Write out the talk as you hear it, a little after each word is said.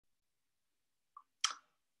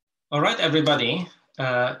All right, everybody.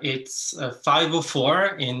 It's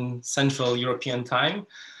 5:04 in Central European time.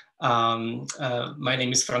 My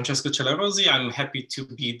name is Francesco Celerosi. I'm happy to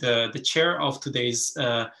be the chair of today's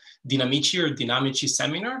DinAmicI or DinAmicI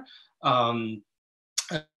seminar.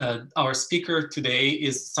 Our speaker today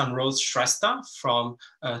is Sunrose Shrestha from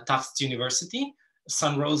Tufts University.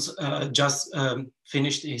 Sunrose just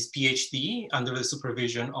finished his PhD under the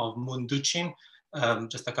supervision of Moon Duchin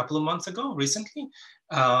just a couple of months ago, recently.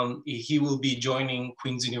 He will be joining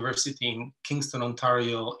Queen's University in Kingston,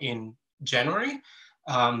 Ontario in January.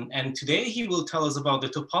 And today he will tell us about the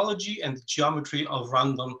topology and the geometry of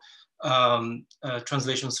random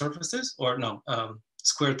translation surfaces, or no,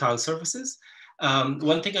 square tile surfaces.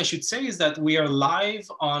 One thing I should say is that we are live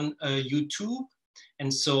on YouTube.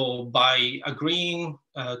 And so by agreeing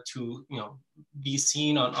to be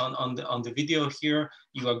seen on the video here,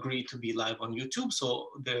 you agree to be live on YouTube. So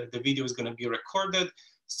the video is going to be recorded.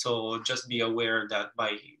 So just be aware that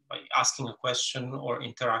by asking a question or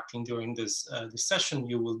interacting during this session,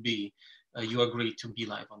 you agree to be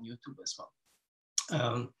live on YouTube as well.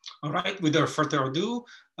 All right, without further ado,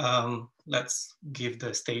 let's give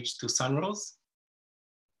the stage to Sunrose.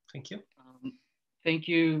 Thank you. Thank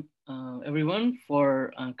you, everyone,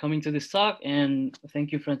 for coming to this talk, and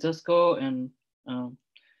thank you, Francesco, and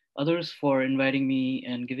others for inviting me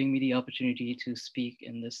and giving me the opportunity to speak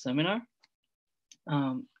in this seminar.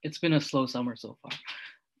 It's been a slow summer so far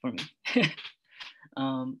for me.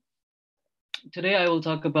 Today I will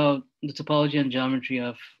talk about the topology and geometry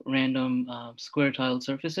of random square tiled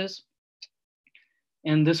surfaces.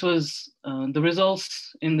 And this was, the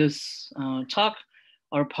results in this talk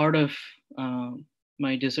are part of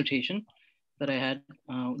my dissertation that I had,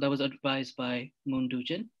 that was advised by Moon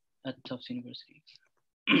Duchin at Tufts University.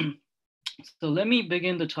 So let me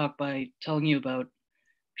begin the talk by telling you about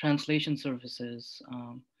translation surfaces,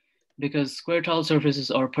 because square tile surfaces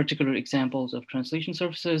are particular examples of translation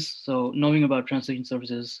surfaces. So knowing about translation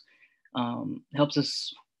surfaces helps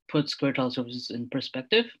us put square tile surfaces in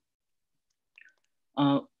perspective.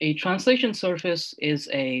 A translation surface is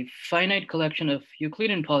a finite collection of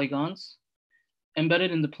Euclidean polygons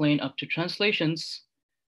embedded in the plane up to translations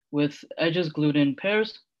with edges glued in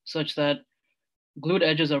pairs such that glued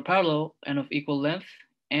edges are parallel and of equal length.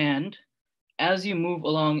 And as you move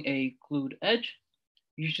along a glued edge,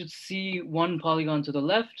 you should see one polygon to the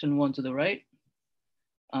left and one to the right.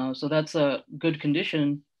 So that's a good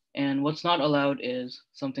condition. And what's not allowed is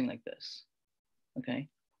something like this, okay?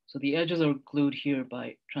 So the edges are glued here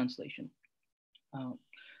by translation.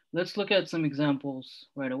 Let's look at some examples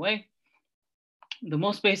right away. The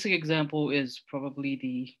most basic example is probably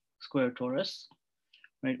the square torus,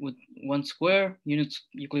 right? With one square, units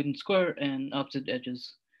Euclidean square, and opposite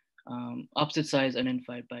edges, opposite size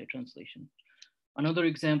identified by translation. Another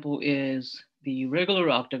example is the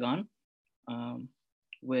regular octagon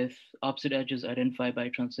with opposite edges identified by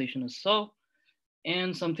translation as so,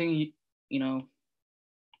 and something,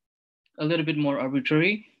 a little bit more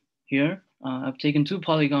arbitrary here. I've taken two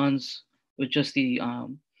polygons with just the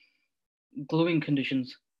gluing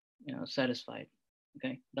conditions satisfied.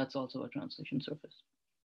 Okay, that's also a translation surface.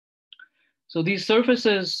 So these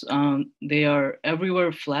surfaces, they are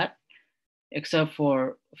everywhere flat, except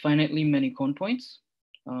for finitely many cone points,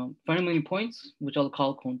 finitely many points, which I'll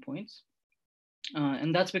call cone points.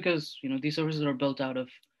 And that's because these surfaces are built out of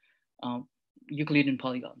Euclidean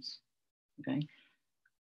polygons, okay?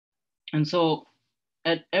 And so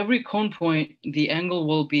at every cone point, the angle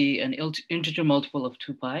will be an integer multiple of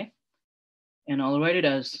 2 pi. And I'll write it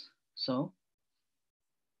as so,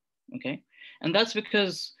 okay? And that's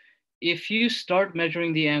because if you start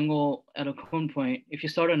measuring the angle at a cone point, if you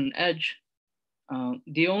start on an edge,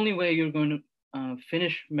 the only way you're going to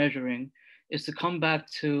finish measuring is to come back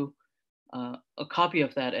to a copy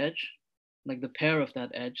of that edge, like the pair of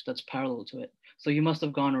that edge that's parallel to it. So you must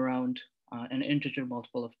have gone around an integer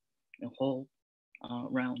multiple of whole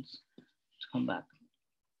rounds to come back.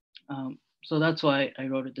 So that's why I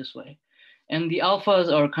wrote it this way. And the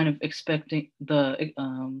alphas are kind of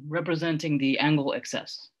representing the angle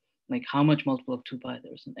excess, like how much multiple of 2 pi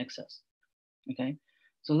there's in excess. Okay,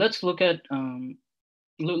 so let's look at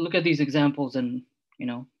these examples and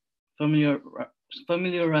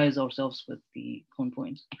familiarize ourselves with the cone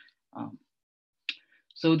points.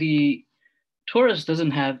 So the torus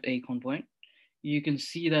doesn't have a cone point. You can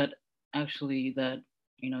see that actually that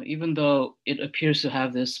even though it appears to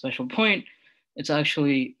have this special point, it's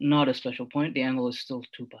actually not a special point. The angle is still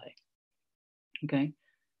 2 pi. Okay.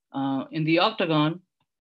 In the octagon,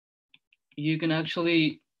 you can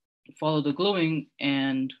actually follow the gluing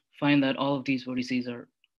and find that all of these vertices are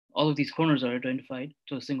all of these corners are identified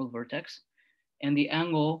to a single vertex. And the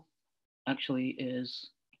angle actually is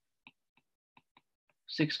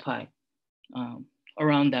 6 pi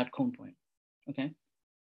around that cone point, okay?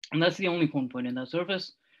 And that's the only cone point in that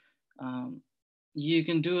surface. You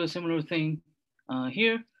can do a similar thing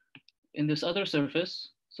here in this other surface.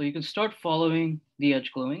 So you can start following the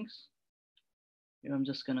edge glowings. Here I'm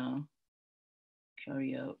just gonna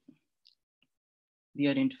carry out the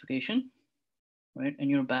identification, right? And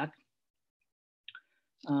you're back.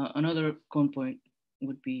 Another cone point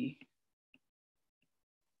would be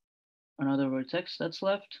another vertex that's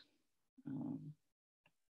left.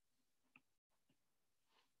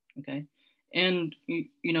 Okay, and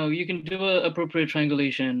you know, you can do an appropriate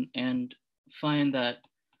triangulation and find that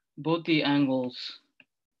both the angles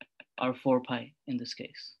are 4 pi in this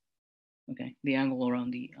case. Okay, the angle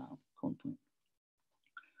around the cone point.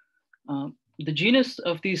 The genus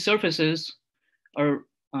of these surfaces are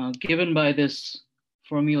given by this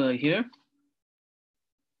formula here.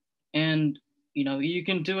 And you know, you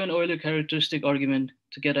can do an Euler characteristic argument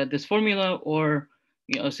to get at this formula, or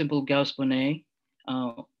you know, a simple Gauss-Bonnet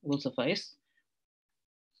will suffice.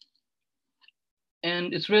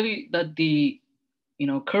 And it's really that the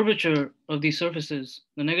curvature of these surfaces,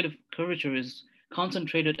 the negative curvature, is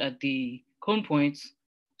concentrated at the cone points.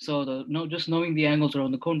 So just knowing the angles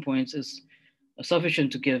around the cone points is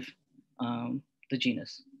sufficient to give the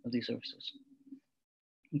genus of these surfaces.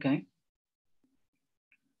 Okay.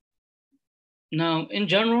 Now, in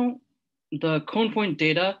general, the cone point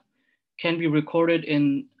data can be recorded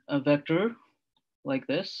in a vector like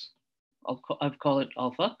this. I've called it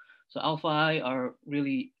alpha. So alpha I are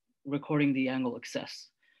really recording the angle excess,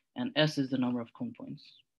 and S is the number of cone points,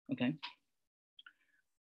 okay?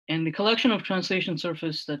 And the collection of translation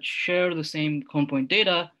surfaces that share the same cone point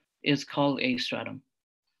data is called a stratum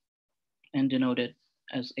and denoted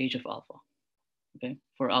as H of alpha, okay?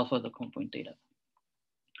 For alpha, the cone point data.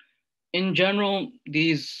 In general,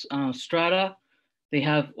 these strata, they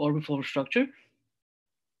have orbifold structure,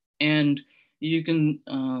 and you can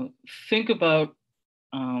think about,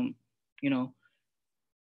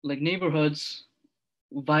 like neighborhoods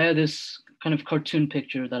via this kind of cartoon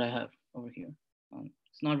picture that I have over here.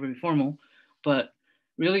 It's not very formal, but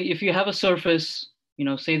really, if you have a surface,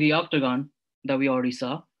 say the octagon that we already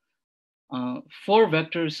saw, 4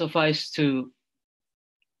 vectors suffice to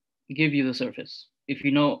give you the surface, if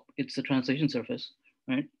you know it's a translation surface,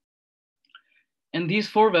 right? And these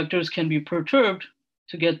 4 vectors can be perturbed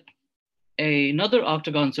to get another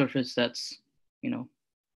octagon surface that's,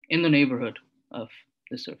 in the neighborhood of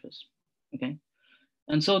the surface, okay?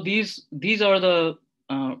 And so these are the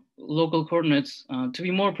local coordinates. To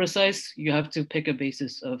be more precise, you have to pick a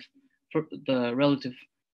basis of the relative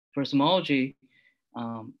epistemology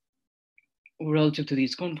relative to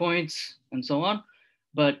these cone points and so on.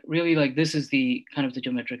 But really, like, this is the kind of the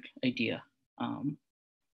geometric idea.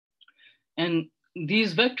 And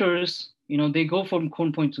these vectors, they go from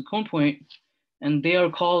cone point to cone point, and they are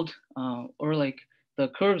called, or like the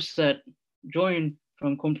curves that join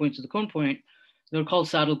from cone point to the cone point, they're called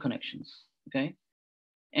saddle connections, okay?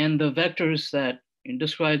 And the vectors that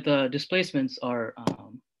describe the displacements are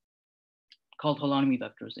called holonomy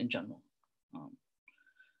vectors in general.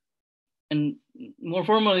 And more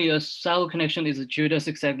formally, a saddle connection is a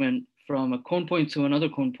geodesic segment from a cone point to another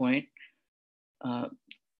cone point,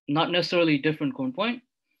 not necessarily a different cone point,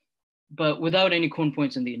 but without any cone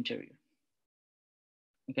points in the interior.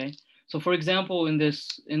 Okay, so for example, in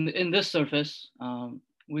this surface,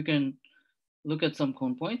 we can look at some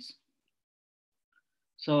cone points.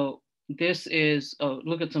 So this is,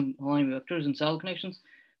 look at some holonomy vectors and saddle connections.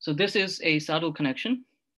 So this is a saddle connection,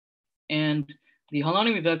 and the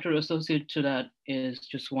holonomy vector associated to that is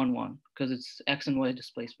just 1, 1, because it's X and Y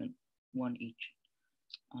displacement, 1 each.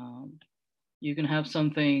 You can have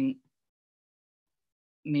something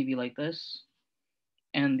maybe like this,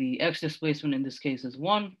 and the X displacement in this case is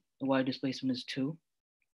 1, the Y displacement is 2.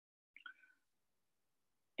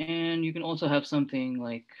 And you can also have something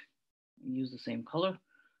like, use the same color,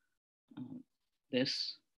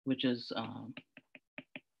 this, which is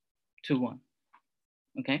 2, 1,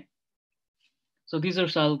 okay? So these are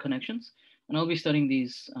saddle connections, and I'll be studying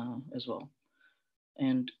these as well.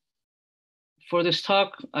 And for this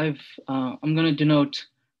talk, I'm gonna denote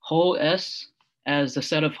whole S as the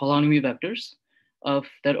set of holonomy vectors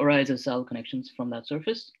that arise as saddle connections from that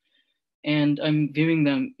surface. And I'm viewing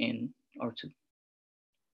them in R2,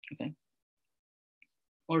 okay?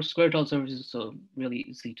 Or square tile surfaces, so really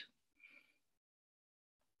Z2.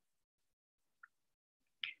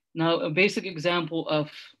 Now, a basic example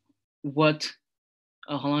of what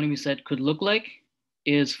a holonomy set could look like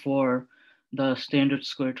is for the standard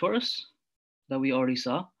square torus that we already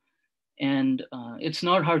saw. And it's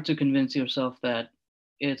not hard to convince yourself that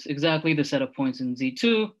it's exactly the set of points in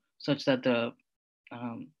Z2 such that the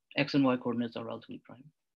X and Y coordinates are relatively prime.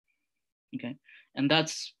 Okay, and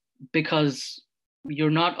that's because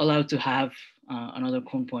you're not allowed to have another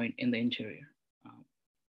cone point in the interior.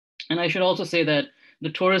 And I should also say that the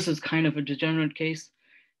torus is kind of a degenerate case.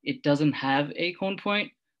 It doesn't have a cone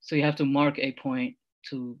point, so you have to mark a point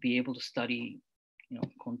to be able to study,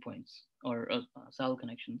 cone points or saddle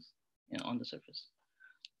connections on the surface.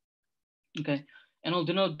 Okay, and I'll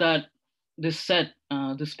denote that this set,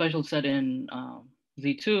 this special set in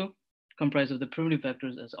Z2, comprised of the primitive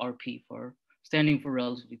vectors as RP for standing for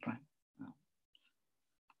relatively prime.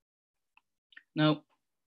 Now,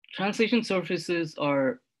 translation surfaces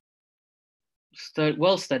are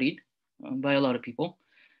well studied by a lot of people,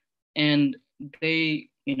 and they,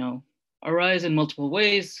 arise in multiple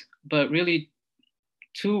ways, but really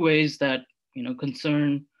two ways that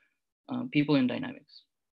concern people in dynamics,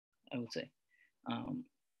 I would say.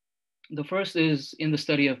 The first is in the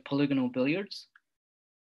study of polygonal billiards.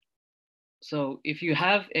 So if you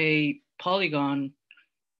have a polygon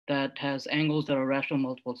that has angles that are rational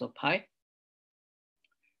multiples of pi,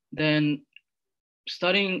 then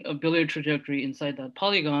studying a billiard trajectory inside that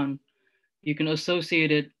polygon, you can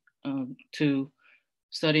associate it to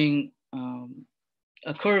studying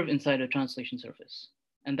a curve inside a translation surface.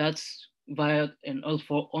 And that's via an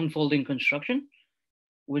unfolding construction,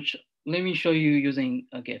 which let me show you using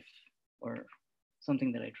a GIF or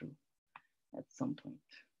something that I drew at some point.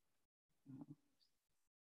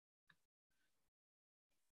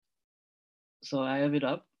 So I have it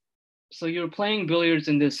up. So you're playing billiards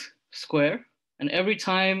in this square, and every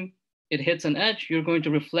time it hits an edge, you're going to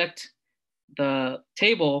reflect the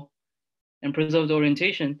table and preserve the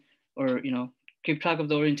orientation, or keep track of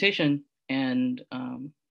the orientation and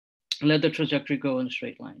let the trajectory go in a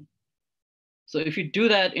straight line. So if you do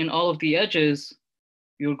that in all of the edges,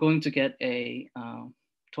 you're going to get a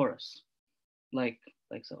torus, like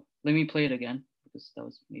so. Let me play it again because that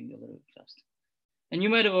was maybe a little bit fast. And you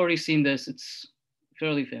might have already seen this. It's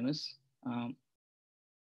fairly famous.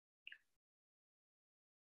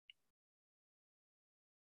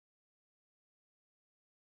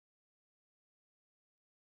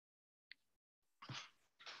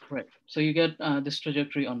 Right. So you get this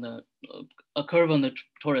trajectory on the a curve on the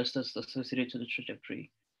torus that's associated to the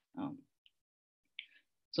trajectory.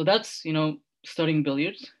 So that's studying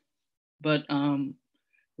billiards, but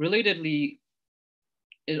relatedly,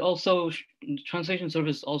 it also translation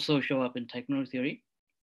surfaces also show up in Teichmüller theory,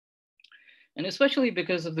 and especially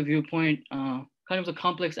because of the viewpoint, kind of the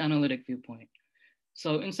complex analytic viewpoint.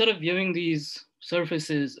 So instead of viewing these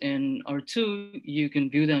surfaces in R2, you can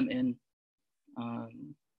view them in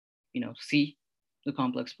C, the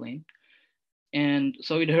complex plane. And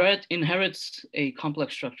so it inherits a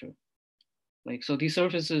complex structure. So these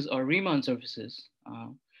surfaces are Riemann surfaces,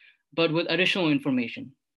 but with additional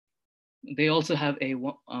information. They also have a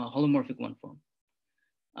holomorphic one form.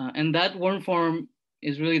 And that one form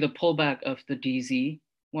is really the pullback of the DZ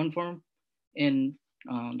one form in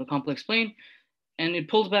the complex plane. And it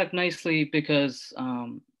pulls back nicely because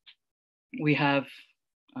we have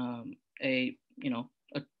a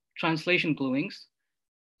translation gluings.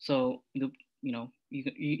 So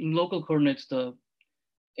in local coordinates,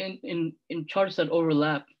 in charts that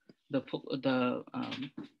overlap, the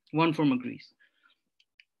one form agrees.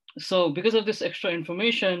 So because of this extra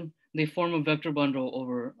information, they form a vector bundle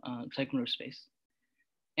over Teichmüller space.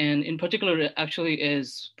 And in particular, it actually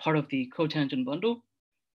is part of the cotangent bundle.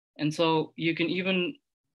 And so you can even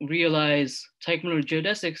realize Teichmüller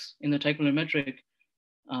geodesics in the Teichmüller metric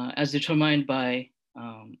as determined by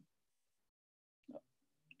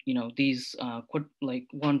these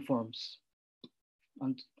one forms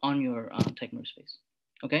on your Teichmüller space,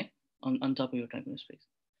 okay? On top of your Teichmüller space.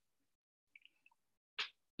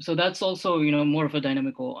 So that's also more of a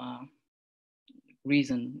dynamical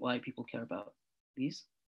reason why people care about these.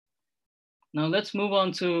 Now let's move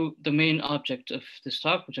on to the main object of this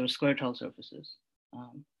talk, which are square tile surfaces.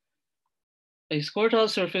 A square tile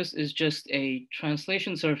surface is just a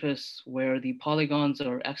translation surface where the polygons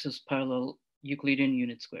are axis parallel Euclidean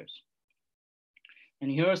unit squares. And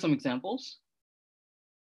here are some examples.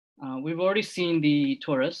 We've already seen the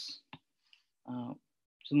torus.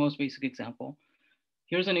 It's the most basic example.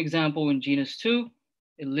 Here's an example in genus 2.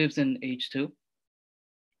 It lives in H2,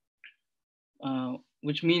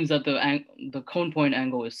 which means that the cone point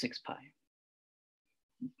angle is 6 pi.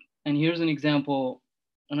 And here's an example,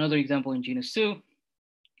 another example in genus 2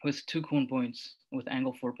 with 2 cone points with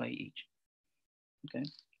angle 4 pi each. Okay.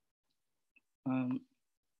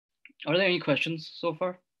 Are there any questions so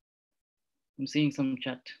far? I'm seeing some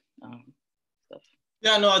chat stuff.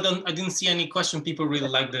 Yeah, no, I didn't see any question. People really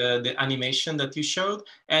like the animation that you showed.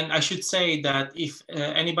 And I should say that if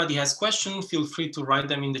anybody has questions, feel free to write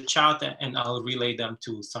them in the chat and I'll relay them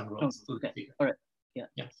to Sunrose. Oh, okay. All right. Yeah.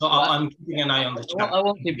 Yeah. So I'm keeping an eye on the chat. I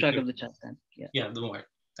won't keep track of the chat then. Yeah. Yeah, don't worry.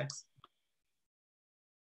 Thanks.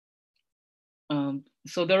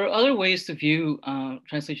 So there are other ways to view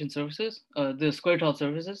translation surfaces, the square tile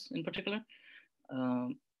surfaces in particular.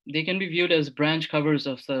 They can be viewed as branch covers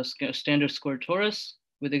of the standard square torus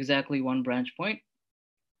with exactly one branch point.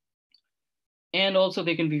 And also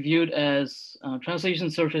they can be viewed as translation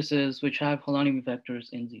surfaces which have holonomy vectors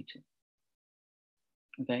in Z2.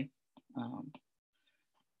 Okay.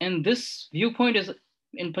 And this viewpoint is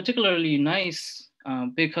in particularly nice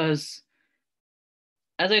because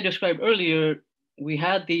as I described earlier, we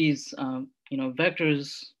had these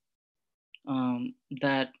vectors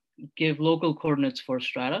that give local coordinates for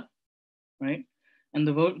strata, right? And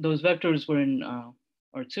those vectors were in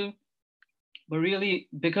R2, but really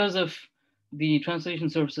because of the translation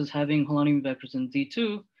surfaces having holonomy vectors in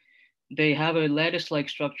Z2, they have a lattice-like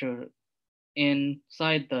structure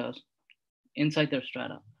inside their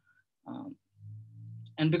strata.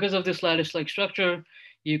 And because of this lattice-like structure,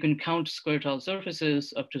 you can count square tile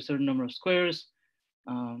surfaces up to a certain number of squares,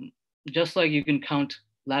 just like you can count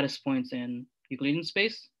lattice points in Euclidean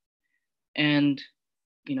space, and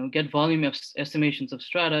get volume estimations of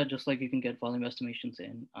strata, just like you can get volume estimations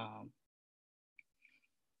in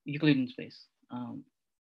Euclidean space.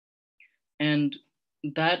 And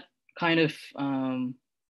that kind of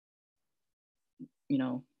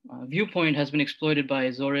viewpoint has been exploited by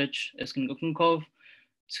Zorich, Eskin,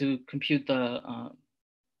 to compute the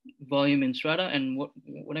volume in strata. And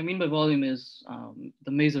what I mean by volume is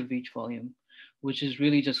the Masur-Veitch volume, which is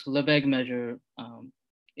really just Lebesgue measure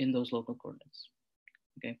in those local coordinates.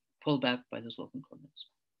 Okay, pulled back by those local coordinates.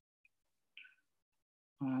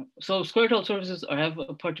 So square tile surfaces have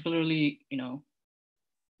a particularly,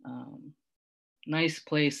 nice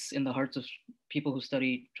place in the hearts of people who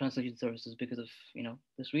study translation surfaces because of,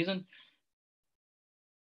 this reason.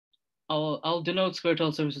 I'll denote square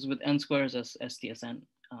tile surfaces with n squares as STSn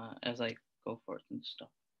as I go forth and stuff.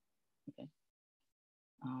 Okay.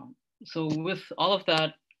 So with all of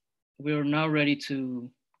that, we're now ready to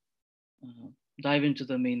dive into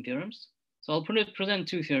the main theorems. So I'll present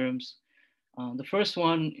two theorems. The first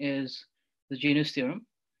one is the genus theorem,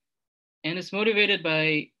 and it's motivated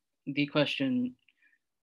by the question,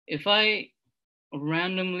 if I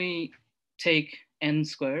randomly take n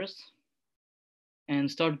squares and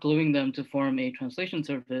start gluing them to form a translation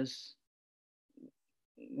surface,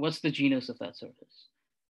 what's the genus of that surface?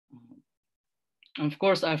 Of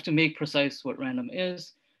course, I have to make precise what random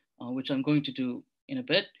is, which I'm going to do in a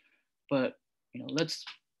bit, but let's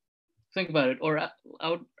think about it. Or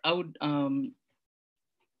I would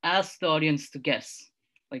ask the audience to guess,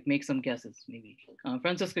 like make some guesses maybe.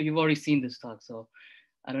 Francisco, you've already seen this talk, so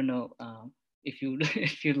I don't know if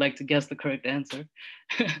you'd like to guess the correct answer,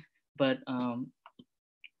 but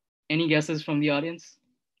any guesses from the audience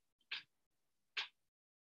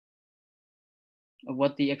of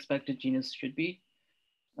what the expected genus should be?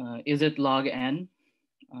 Is it log n,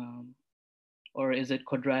 or is it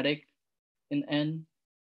quadratic in n?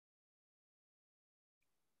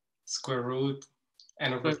 Square root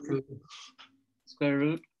n over 2. Square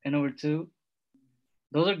root n over 2.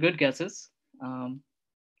 Those are good guesses,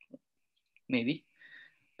 maybe.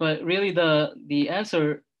 But really the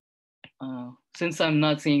answer, since I'm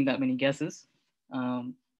not seeing that many guesses,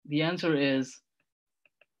 the answer is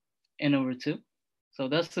n over 2. So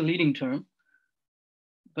that's the leading term.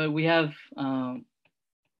 But we have,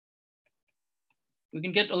 we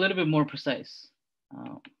can get a little bit more precise.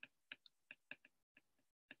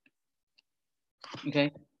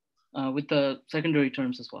 Okay, with the secondary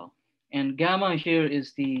terms as well. And gamma here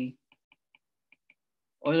is the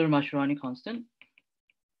Euler-Mascherani constant.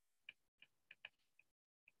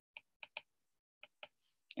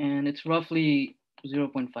 And it's roughly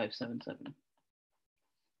 0.577.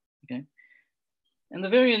 Okay, and the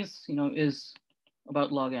variance, is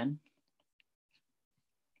about log n.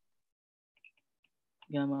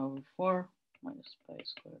 Gamma over 4 minus pi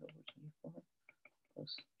squared over 24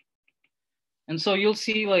 plus. And so you'll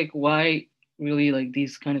see like why really like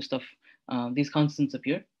these kind of stuff, these constants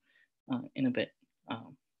appear in a bit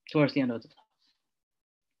towards the end of the talk.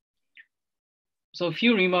 So a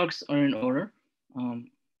few remarks are in order.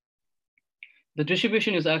 The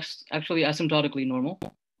distribution is actually asymptotically normal,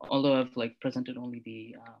 although I've like presented only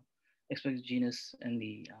the expected genus and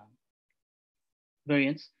the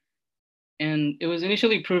variance. And it was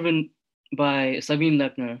initially proven by Sabine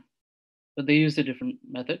Lepner, but they used a different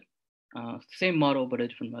method, same model, but a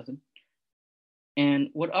different method. And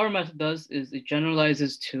what our method does is it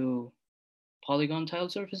generalizes to polygon tile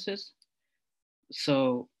surfaces.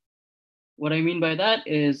 So what I mean by that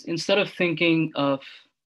is instead of thinking of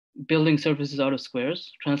building surfaces out of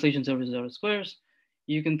squares, translation surfaces out of squares,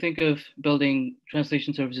 you can think of building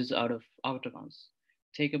translation surfaces out of octagons.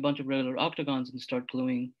 Take a bunch of regular octagons and start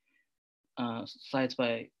gluing sides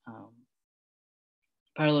by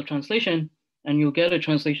parallel translation, and you'll get a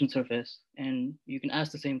translation surface. And you can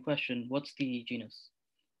ask the same question: what's the genus,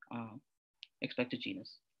 expected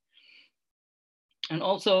genus? And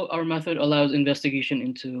also, our method allows investigation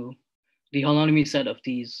into the holonomy set of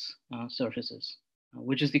these surfaces,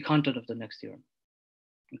 which is the content of the next theorem.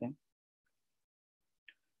 Okay.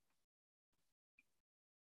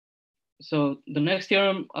 So the next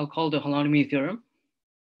theorem I'll call the holonomy theorem.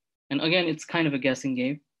 And again, it's kind of a guessing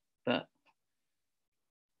game, but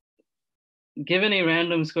given a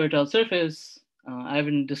random square tile surface, I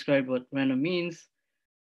haven't described what random means.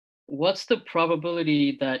 What's the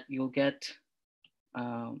probability that you'll get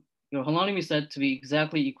your holonomy set to be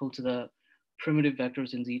exactly equal to the primitive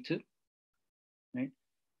vectors in Z2, right?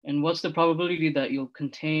 And what's the probability that you'll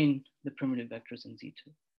contain the primitive vectors in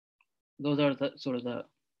Z2? Those are the sort of the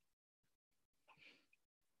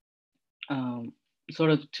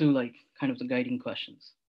two like kind of the guiding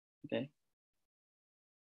questions, okay?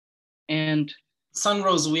 And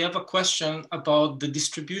Sunrose, we have a question about the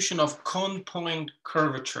distribution of cone point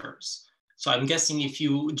curvatures. So I'm guessing if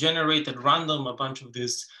you generate at random a bunch of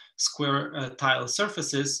these square tile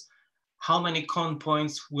surfaces, how many cone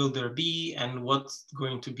points will there be and what's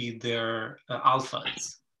going to be their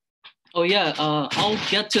alphas? Oh yeah, I'll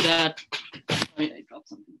get to that. Sorry, I dropped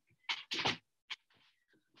something.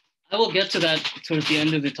 I will get to that towards the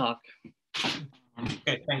end of the talk.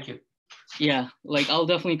 Okay, thank you. Yeah, like I'll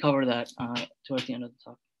definitely cover that towards the end of the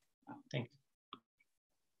talk. Thank you.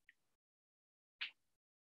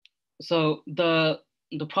 So the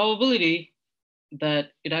probability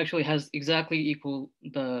that it actually has exactly equal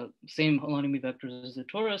the same holonomy vectors as the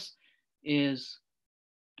torus is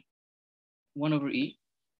 1 over E.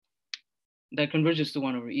 That converges to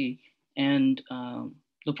 1 over E. And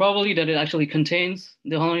the probability that it actually contains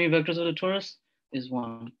the holonomy vectors of the torus is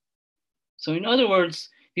 1. So in other words,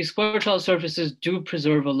 these square tile surfaces do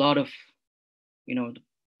preserve a lot of,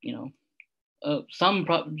 some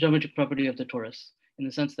geometric property of the torus in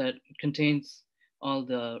the sense that it contains all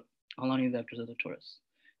the holonomy vectors of the torus,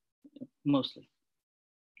 mostly.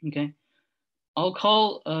 Okay, I'll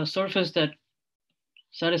call a surface that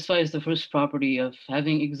satisfies the first property of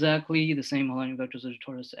having exactly the same holonomy vectors of the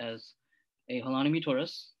torus as a holonomy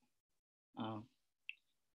torus,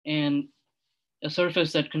 and a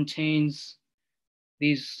surface that contains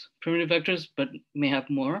these primitive vectors but may have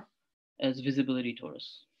more as visibility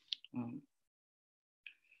torus.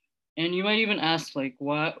 And you might even ask, like,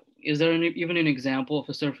 why is there even an example of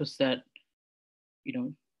a surface that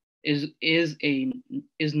is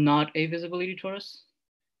not a visibility torus?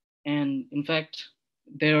 And in fact,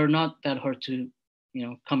 they are not that hard to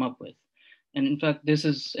come up with. And in fact, this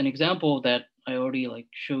is an example that I already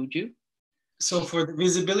showed you. So for the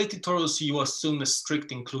visibility torus, you assume a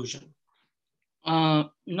strict inclusion?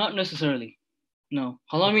 Not necessarily. No,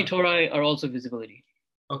 holonomy tori are also visibility.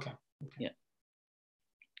 Okay. Yeah.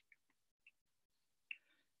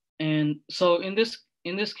 And so in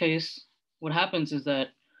this case, what happens is that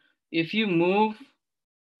if you move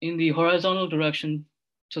in the horizontal direction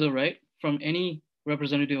to the right from any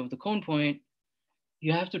representative of the cone point,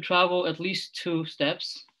 you have to travel at least 2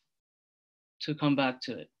 steps to come back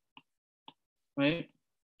to it, right?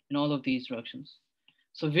 In all of these directions.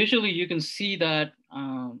 So visually, you can see that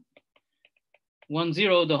 1,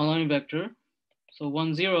 0, the holonomy vector. So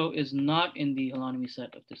 1, 0 is not in the holonomy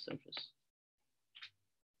set of this surface.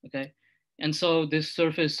 Okay, and so this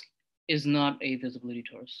surface is not a visibility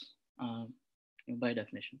torus by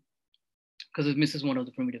definition, because it misses one of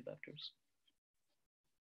the primitive vectors.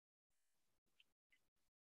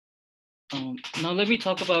 Now let me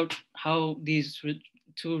talk about how these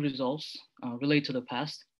 2 results relate to the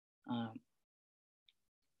past.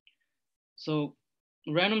 So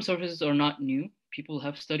random surfaces are not new. People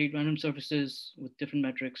have studied random surfaces with different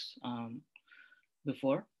metrics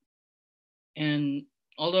before. And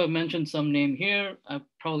although I've mentioned some name here, I'm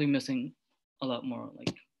probably missing a lot more.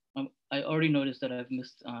 Like I already noticed that I've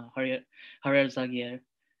missed Javier Zaguier,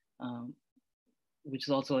 which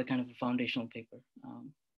is also like kind of a foundational paper.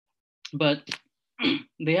 But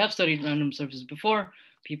they have studied random surfaces before.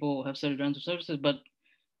 People have studied random surfaces, but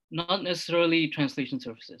not necessarily translation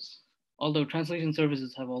surfaces, although translation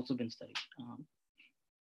surfaces have also been studied.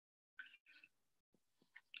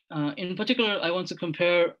 In particular, I want to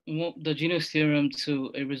compare the genus theorem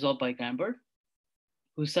to a result by Gambard,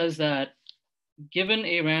 who says that given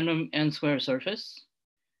a random n square surface,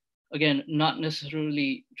 again, not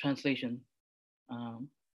necessarily translation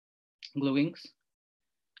gluings,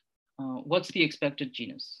 what's the expected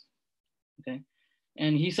genus, okay?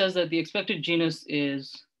 And he says that the expected genus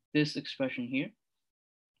is this expression here,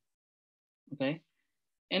 okay?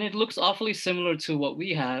 And it looks awfully similar to what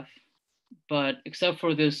we have, but except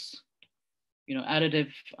for this,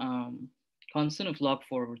 additive constant of log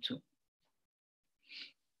 4 over 2.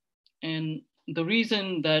 And the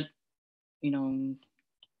reason that,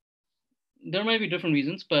 there might be different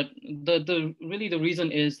reasons, but really the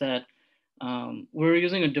reason is that we're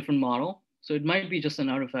using a different model. So it might be just an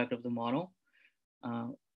artifact of the model.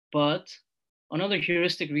 But another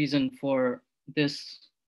heuristic reason for this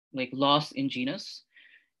loss in genus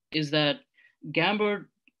is that Gambard,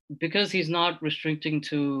 because he's not restricting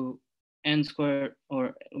to n squared,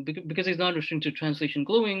 or because he's not restricting to translation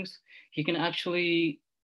gluings, he can actually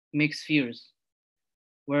make spheres,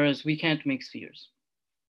 whereas we can't make spheres.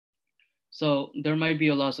 So there might be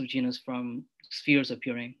a loss of genus from spheres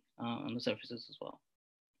appearing on the surfaces as well,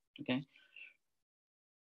 okay?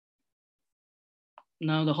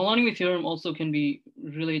 Now the holonomy theorem also can be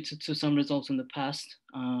related to some results in the past,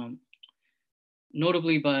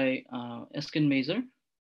 notably by Eskin and Masur,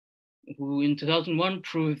 who in 2001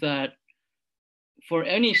 proved that for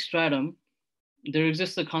any stratum, there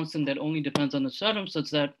exists a constant that only depends on the stratum, such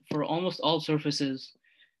that for almost all surfaces,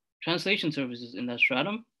 translation surfaces in that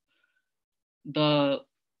stratum, the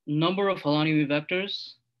number of holonomy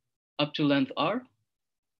vectors up to length r,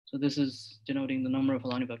 so this is denoting the number of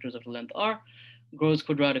holonomy vectors up to length r, grows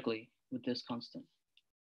quadratically with this constant,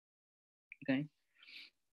 okay?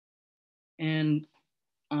 And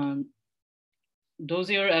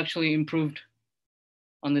Dozier actually improved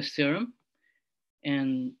on this theorem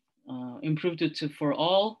and improved it to for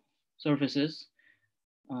all surfaces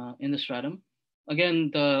in the stratum.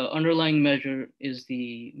 Again, the underlying measure is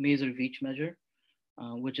the Masur-Veitch measure,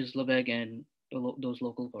 which is Lebesgue and those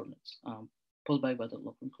local coordinates, pulled by the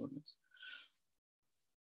local coordinates.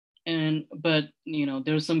 But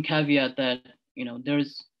there's some caveat that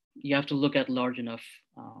you have to look at large enough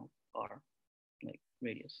r, like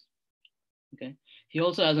radius. Okay. He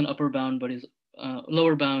also has an upper bound, but his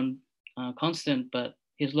lower bound constant, but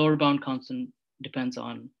his lower bound constant depends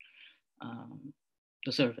on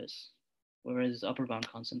the surface, whereas upper bound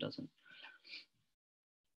constant doesn't.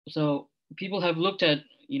 So people have looked at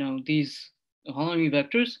these holonomy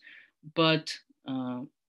vectors, but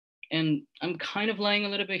and I'm kind of lying a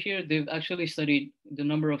little bit here. They've actually studied the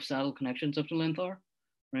number of saddle connections up to length r,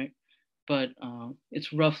 right? But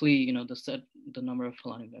it's roughly the number of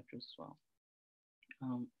holonomy vectors as well.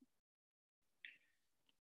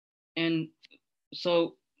 And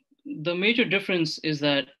so the major difference is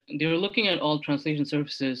that they're looking at all translation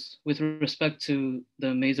surfaces with respect to the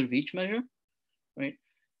Masur-Veitch measure, right?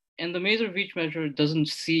 And the Masur-Veitch measure doesn't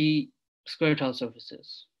see square tile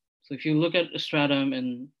surfaces. So if you look at a stratum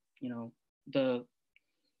and the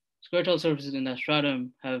square tile surfaces in that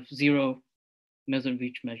stratum have 0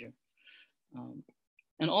 Masur-Veitch measure.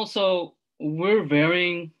 And also we're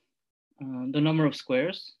varying the number of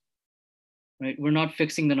squares, right? We're not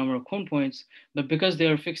fixing the number of cone points, but because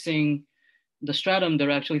they're fixing the stratum,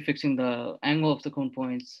 they're actually fixing the angle of the cone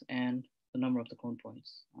points and the number of the cone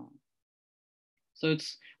points. So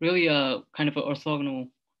it's really a kind of an orthogonal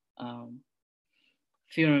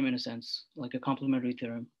theorem in a sense, like a complementary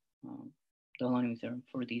theorem, the holonomy theorem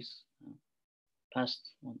for these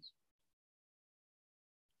past ones.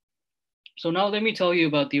 So now let me tell you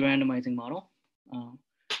about the randomizing model.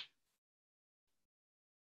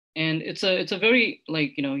 And it's a very,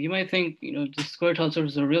 you might think, the square tile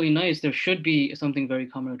surfaces are really nice. There should be something very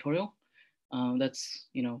combinatorial that's,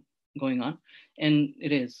 going on. And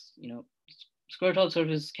it is, square tile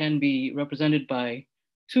surfaces can be represented by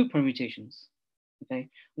 2 permutations, okay?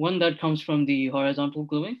 One that comes from the horizontal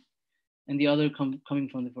gluing and the other coming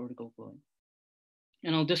from the vertical gluing.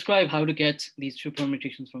 And I'll describe how to get these 2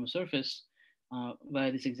 permutations from a surface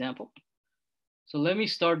by this example. So let me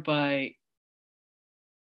start by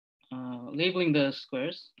labeling the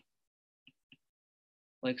squares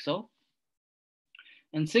like so.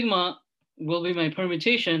 And sigma will be my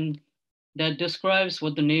permutation that describes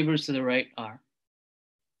what the neighbors to the right are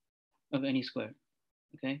of any square,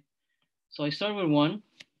 okay? So I start with 1.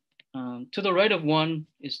 To the right of 1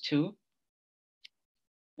 is 2.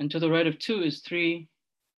 And to the right of 2 is 3.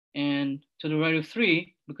 And to the right of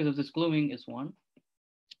 3, because of this gluing is 1.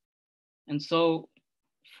 And so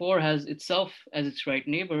 4 has itself as its right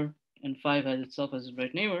neighbor, and 5 has itself as its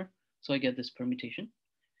right neighbor. So I get this permutation.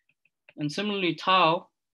 And similarly, tau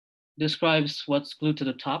describes what's glued to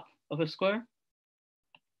the top of a square.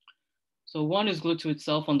 So 1 is glued to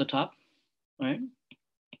itself on the top, right?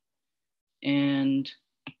 And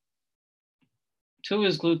 2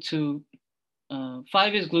 is glued to,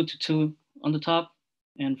 5 is glued to 2 on the top,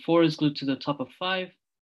 and 4 is glued to the top of 5,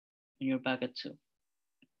 and you're back at 2.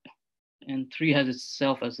 And 3 has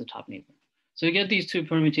itself as the top neighbor. So you get these two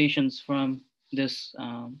permutations from this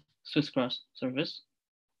Swiss cross surface.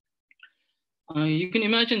 You can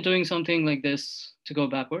imagine doing something like this to go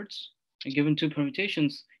backwards. And given two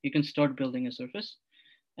permutations, you can start building a surface.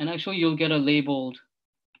 And actually, you'll get a labeled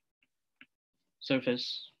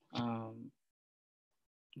surface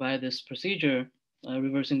by this procedure,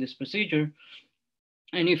 reversing this procedure.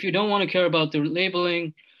 And if you don't want to care about the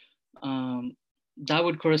labeling, that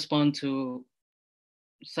would correspond to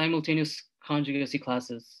simultaneous conjugacy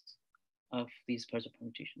classes of these pairs of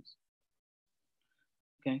permutations.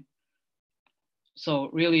 Okay. So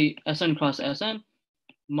really, Sn cross Sn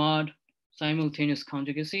mod simultaneous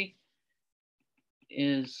conjugacy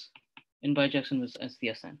is in bijection with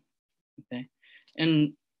STSn. Okay.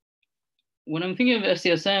 And when I'm thinking of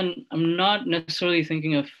STSn, I'm not necessarily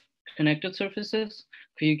thinking of connected surfaces,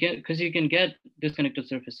 because you can get disconnected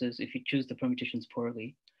surfaces if you choose the permutations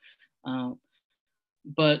poorly.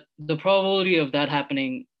 But the probability of that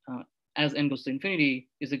happening as n goes to infinity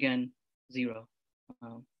is again 0,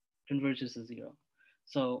 converges to 0.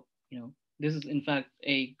 So, this is in fact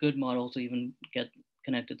a good model to even get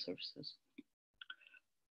connected surfaces.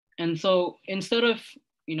 And so instead of,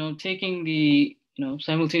 taking the,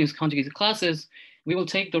 simultaneous conjugacy classes, we will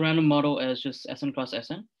take the random model as just Sn cross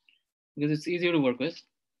Sn, because it's easier to work with.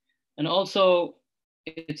 And also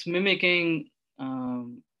it's mimicking,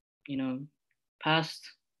 past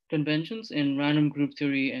conventions in random group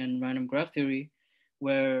theory and random graph theory,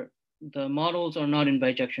 where the models are not in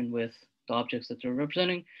bijection with the objects that they're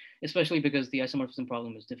representing, especially because the isomorphism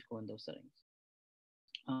problem is difficult in those settings.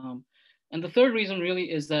 And the third reason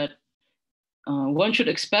really is that one should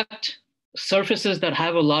expect surfaces that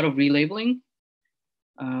have a lot of relabeling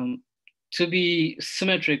to be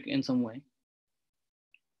symmetric in some way.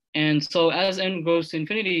 And so as n goes to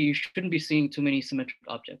infinity, you shouldn't be seeing too many symmetric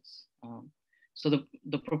objects. So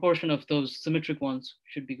the proportion of those symmetric ones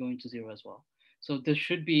should be going to 0 as well. So this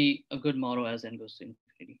should be a good model as n goes to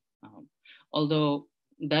infinity. Although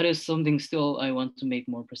that is something still I want to make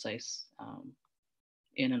more precise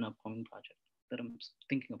in an upcoming project that I'm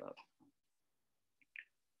thinking about.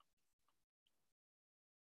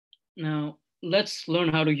 Now, let's learn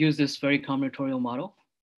how to use this very combinatorial model.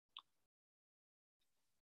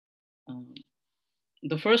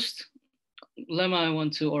 The first lemma I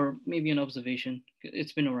want to, or maybe an observation,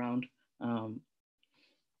 it's been around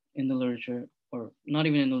in the literature, or not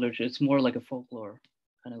even in the literature, it's more like a folklore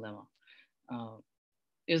kind of lemma,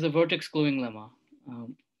 is the vertex gluing lemma.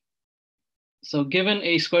 So given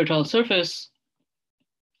a square tile surface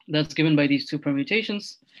that's given by these two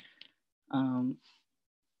permutations,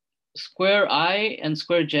 square I and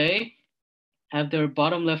square J have their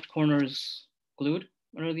bottom left corners glued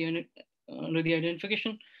under the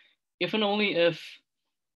identification, if and only if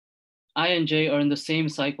I and J are in the same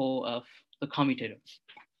cycle of the commutator.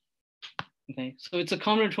 Okay, so it's a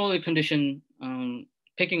combinatorial condition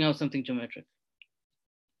picking out something geometric.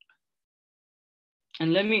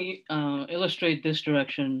 And let me illustrate this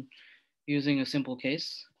direction using a simple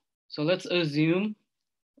case. So let's assume,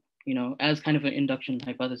 as kind of an induction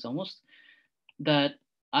hypothesis almost, that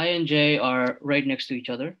I and J are right next to each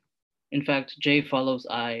other. In fact, J follows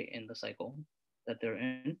I in the cycle that they're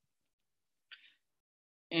in.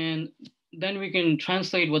 And then we can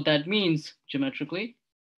translate what that means geometrically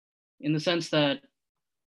in the sense that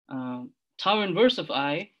tau inverse of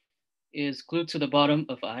I is glued to the bottom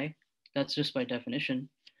of I. That's just by definition.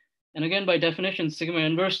 And again, by definition, sigma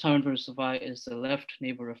inverse tau inverse of I is the left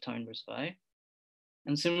neighbor of tau inverse of I.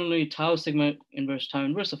 And similarly, tau sigma inverse tau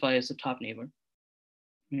inverse of I is the top neighbor,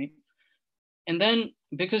 right? And then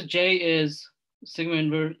because J is sigma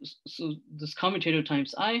inverse, so this commutator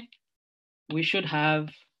times I, we should have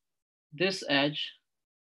this edge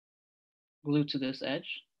glued to this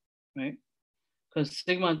edge, right? Because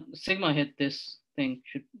sigma hit this thing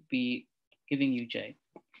should be giving you J.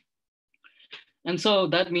 And so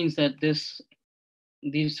that means that these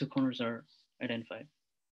two corners are identified,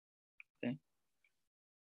 okay?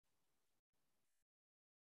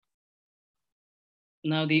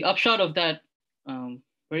 Now the upshot of that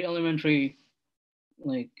very elementary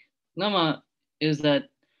lemma is that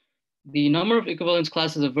the number of equivalence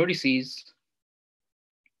classes of vertices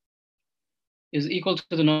is equal to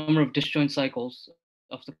the number of disjoint cycles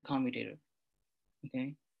of the commutator,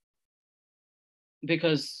 okay?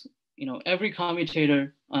 Because every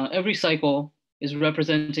commutator, every cycle is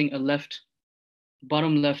representing a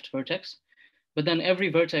bottom left vertex, but then every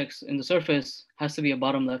vertex in the surface has to be a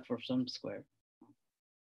bottom left for some square.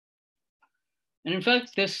 And in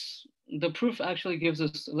fact, the proof actually gives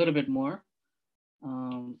us a little bit more.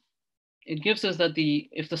 It gives us that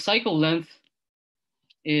if the cycle length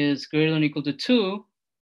is greater than or equal to 2,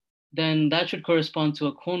 then that should correspond to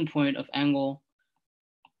a cone point of angle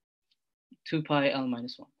 2 pi L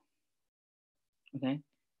minus 1, okay?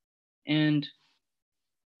 And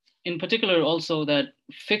in particular also that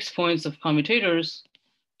fixed points of commutators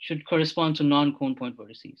should correspond to non-cone point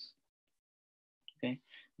vertices, okay?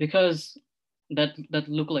 Because that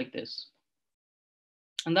look like this.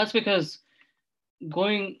 And that's because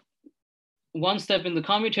going one step in the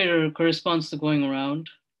commutator corresponds to going around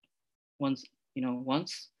once.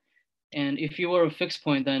 And if you were a fixed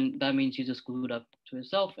point, then that means you just glue it up to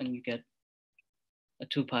itself and you get a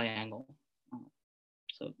 2 pi angle.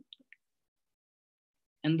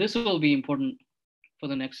 And this will be important for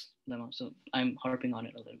the next lemma. So I'm harping on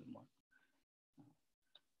it a little bit more.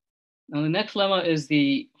 Now the next lemma is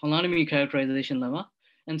the holonomy characterization lemma.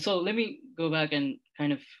 And so let me go back and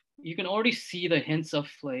you can already see the hints of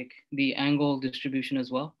like the angle distribution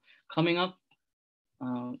as well coming up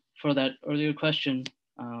for that earlier question.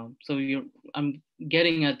 So I'm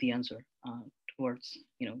getting at the answer towards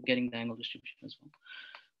getting the angle distribution as well.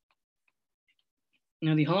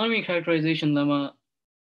 Now the holonomy characterization lemma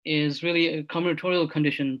is really a combinatorial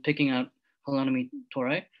condition picking out holonomy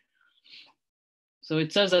tori. So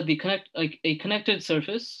it says that a connected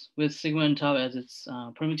surface with sigma and tau as its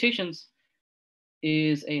permutations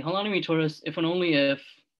is a holonomy torus if and only if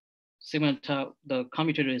sigma and tau, the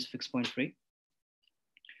commutator, is fixed point free.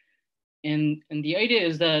 And the idea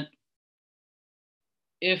is that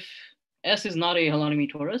if S is not a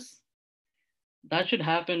holonomy torus, that should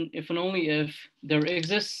happen if and only if there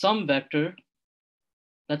exists some vector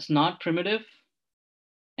that's not primitive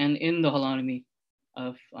and in the holonomy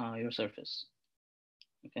of your surface,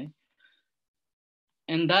 okay?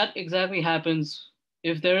 And that exactly happens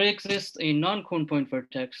if there exists a non-cone point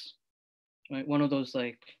vertex, right? One of those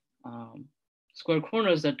like square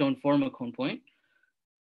corners that don't form a cone point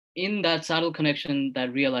in that saddle connection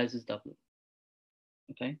that realizes W,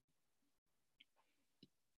 okay?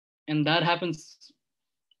 And that happens,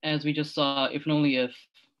 as we just saw, if and only if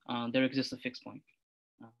there exists a fixed point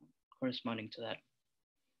corresponding to that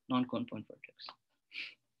non-cone point vertex.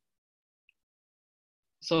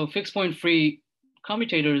 So fixed point free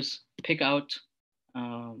commutators pick out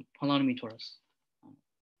holonomy torus.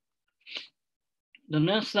 The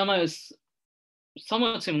next lemma is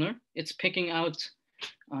somewhat similar. It's picking out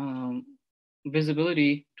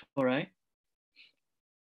visibility tori.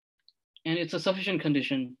 And it's a sufficient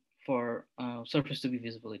condition for surface to be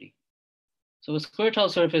visibility. So a square tile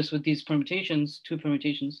surface with these permutations, 2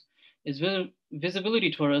 permutations, is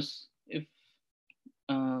visibility torus if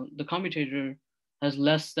the commutator has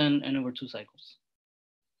less than n/2 cycles,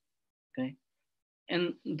 okay?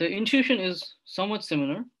 And the intuition is somewhat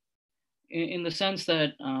similar in the sense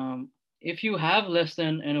that if you have less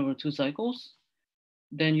than n/2 cycles,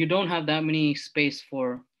 then you don't have that many space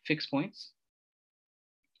for fixed points.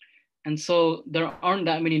 And so there aren't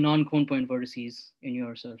that many non-cone point vertices in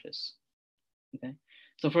your surface, okay?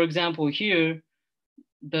 So for example, here,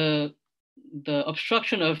 the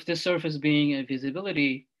obstruction of this surface being a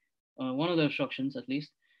visibility, one of the obstructions at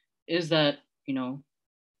least, is that,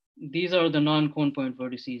 these are the non-cone point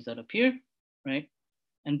vertices that appear, right?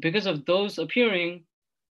 And because of those appearing,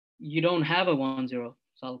 you don't have a 1-0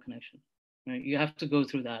 solid connection, right? You have to go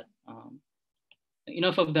through that.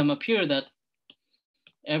 Enough of them appear that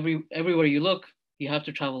everywhere you look, you have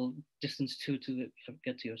to travel distance 2 to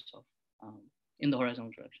get to yourself in the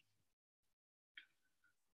horizontal direction.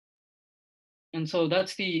 And so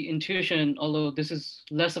that's the intuition, although this is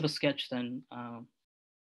less of a sketch than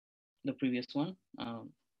the previous one.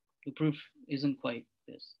 The proof isn't quite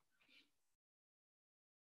this.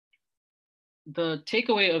 The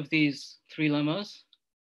takeaway of these 3 lemmas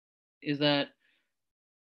is that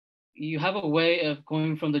you have a way of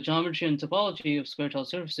going from the geometry and topology of square tile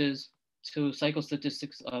surfaces to cycle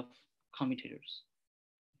statistics of commutators,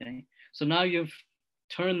 okay? So now you've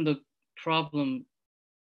turned the problem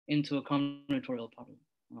into a combinatorial problem,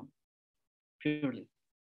 purely.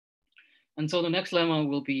 And so the next lemma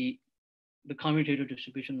will be the commutator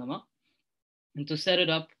distribution lemma. And to set it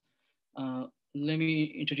up, let me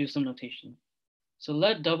introduce some notation. So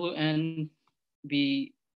let Wn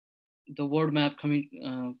be the word map coming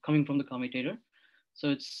from the commutator. So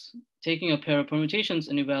it's taking a pair of permutations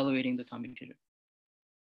and evaluating the commutator.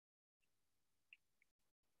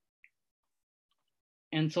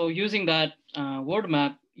 And so using that word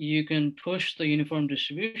map, you can push the uniform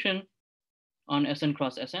distribution on Sn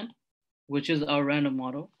cross Sn, which is our random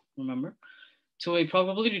model, remember, to a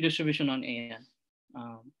probability distribution on An.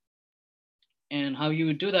 And how you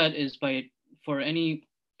would do that is by, for any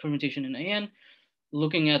permutation in An,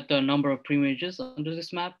 looking at the number of preimages under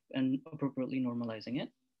this map and appropriately normalizing it.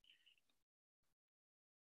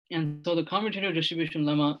 And so the commutator distribution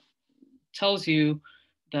lemma tells you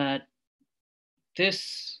that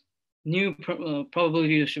this new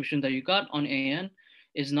probability distribution that you got on An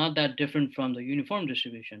is not that different from the uniform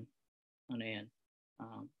distribution on An.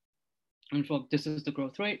 In fact, this is the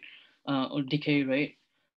growth rate or decay rate.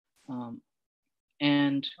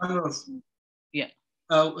 And yeah.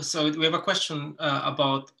 So we have a question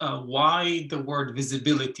about why the word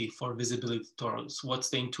visibility for visibility torus. What's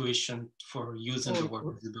the intuition for using the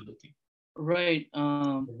word visibility? Right.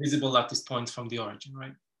 Visible lattice points from the origin,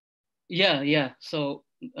 right? Yeah. So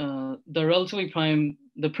the relatively prime,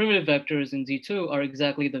 the primitive vectors in Z2 are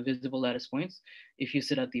exactly the visible lattice points if you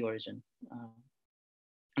sit at the origin.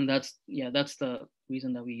 And that's the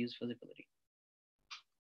reason that we use visibility.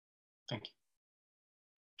 Thank you.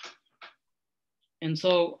 And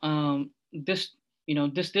so this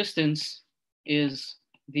distance is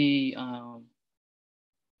the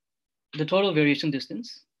total variation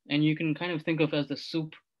distance, and you can kind of think of as the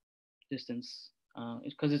soup distance,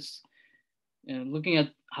 because it's looking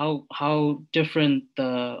at how different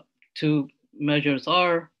the two measures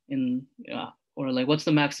are in, or like what's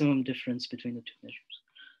the maximum difference between the two measures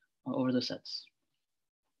over the sets.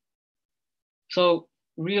 So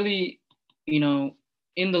really, in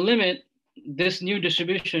the limit, this new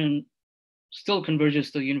distribution still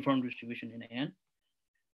converges to the uniform distribution in An,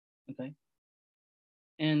 okay?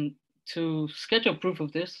 And to sketch a proof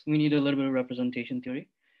of this, we need a little bit of representation theory.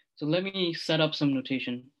 So let me set up some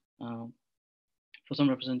notation for some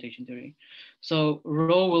representation theory. So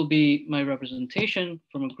rho will be my representation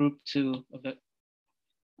from a group to a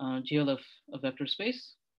GL of a vector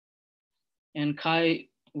space, and chi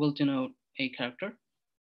will denote a character.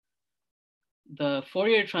 The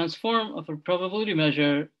Fourier transform of a probability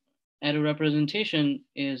measure at a representation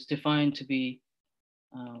is defined to be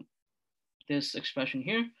this expression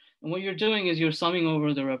here. And what you're doing is you're summing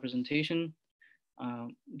over the representation,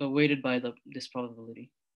 but weighted by this probability.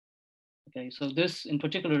 Okay, so this in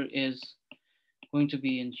particular is going to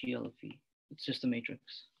be in GL of V. It's just a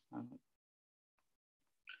matrix.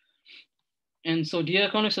 And so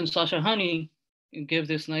Diaconis and Sashahani give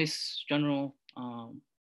this nice general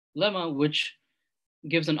lemma, which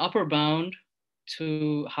gives an upper bound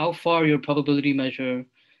to how far your probability measure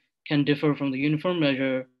can differ from the uniform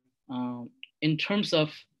measure in terms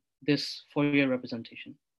of this Fourier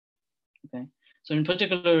representation. Okay, so in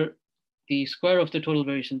particular, the square of the total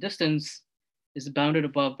variation distance is bounded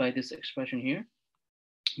above by this expression here,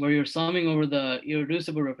 where you're summing over the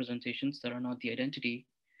irreducible representations that are not the identity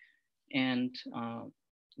and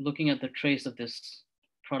looking at the trace of this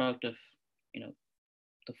product of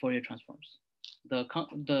the Fourier transforms.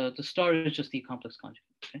 The star is just the complex conjugate.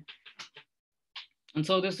 Okay? And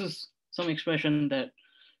so this is some expression that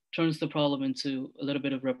turns the problem into a little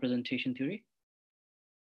bit of representation theory.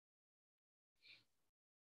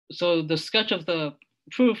 So the sketch of the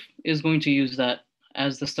proof is going to use that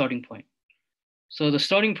as the starting point. So the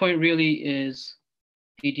starting point really is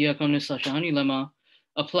the Diaconis-Sashahani lemma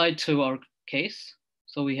applied to our case.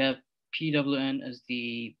 So we have PWN as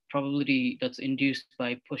the probability that's induced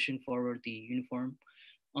by pushing forward the uniform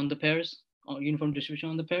on the pairs, uniform distribution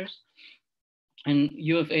on the pairs. And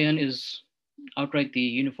U of AN is outright the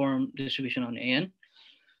uniform distribution on AN.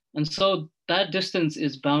 And so that distance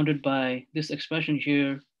is bounded by this expression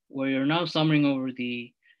here, where you're now summing over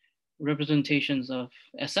the representations of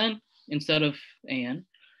Sn instead of An.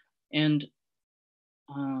 And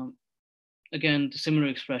again, the similar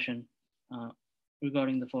expression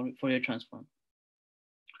regarding the Fourier transform.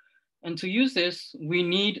 And to use this, we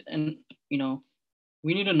need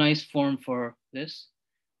a nice form for this,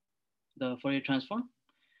 the Fourier transform.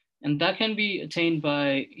 And that can be attained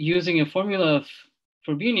by using a formula of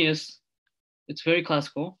Frobenius. It's very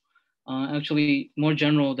classical, actually more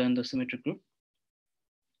general than the symmetric group.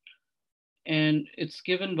 And it's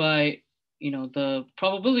given by the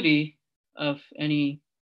probability of any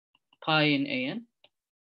pi in An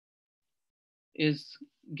is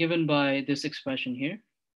given by this expression here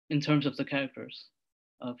in terms of the characters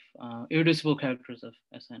of irreducible characters of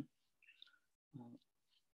Sn.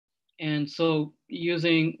 And so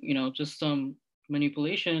using, just some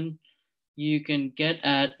manipulation, you can get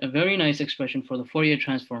at a very nice expression for the Fourier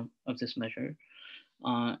transform of this measure.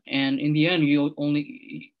 And in the end,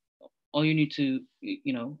 all you need to,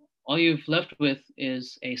 all you've left with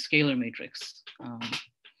is a scalar matrix,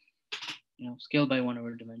 scaled by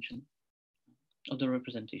 1/, dimension of the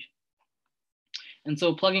representation. And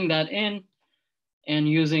so plugging that in and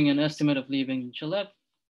using an estimate of Liebig and Chalep,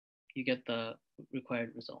 you get the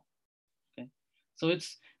required result. Okay, so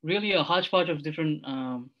it's really a hodgepodge of different,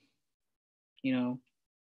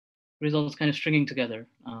 results kind of stringing together.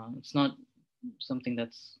 It's not something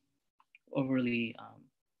that's overly,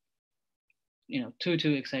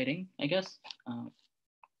 too exciting, I guess.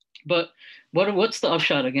 But what's the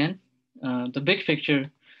upshot again? The big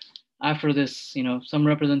picture after this, some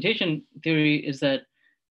representation theory is that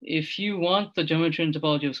if you want the geometry and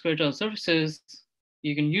topology of square tile surfaces,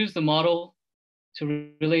 you can use the model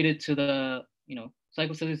to relate it to the,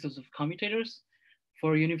 cycle statistics of commutators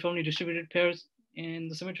for uniformly distributed pairs in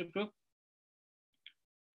the symmetric group.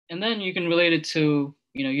 And then you can relate it to,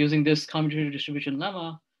 using this commutator distribution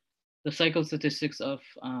lemma, the cycle statistics of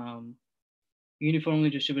uniformly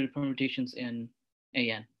distributed permutations in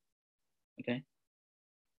AN. Okay.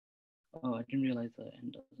 Oh, I didn't realize the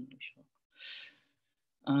N doesn't show.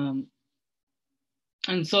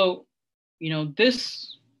 And so,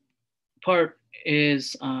 this part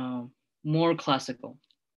is more classical,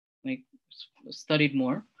 like studied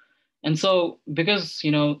more. And so because,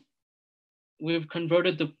 we've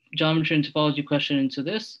converted the geometry and topology question into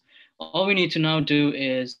this, all we need to now do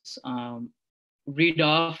is read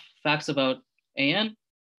off facts about AN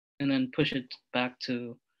and then push it back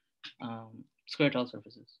to square tile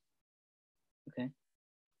surfaces. Okay.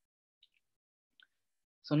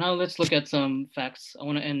 So now let's look at some facts. I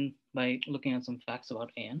want to end by looking at some facts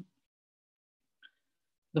about AN.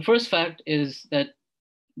 The first fact is that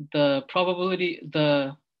the probability,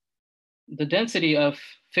 the density of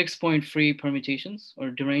fixed point free permutations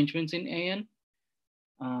or derangements in AN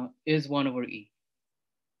is 1/E,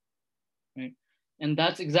 right? And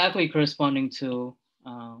that's exactly corresponding to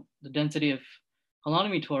the density of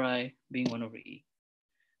holonomy tori being 1/E.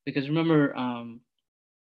 Because remember,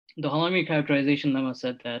 the holonomy characterization lemma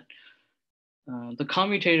said that the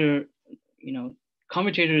commutator,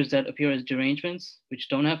 commutators that appear as derangements, which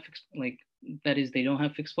don't have fixed, that is, they don't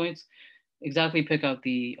have fixed points, exactly pick out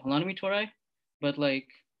the holonomy tori, but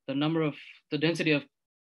the density of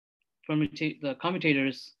the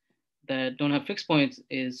commutators that don't have fixed points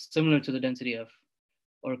is similar to the density of,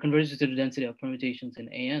 or converges to the density of permutations in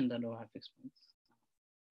AN that don't have fixed points.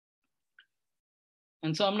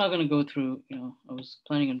 And so I'm not going to go through, I was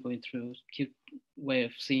planning on going through a cute way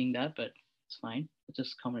of seeing that, but it's fine. It's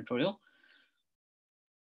just combinatorial.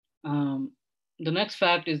 The next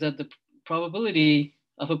fact is that the probability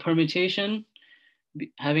of a permutation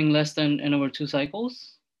having less than n/2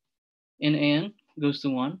 cycles in AN goes to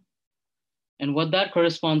 1. And what that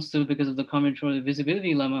corresponds to, because of the combinatorial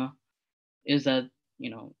visibility lemma, is that,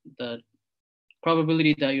 the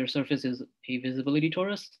probability that your surface is a visibility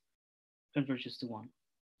torus converges to 1.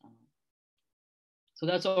 So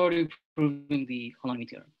that's already proving the holonomy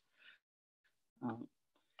theorem.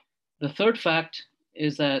 The third fact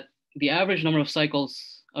is that the average number of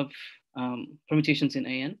cycles of permutations in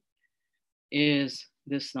AN is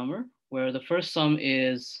this number, where the first sum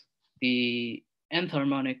is the nth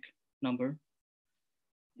harmonic number,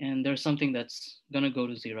 and there's something that's going to go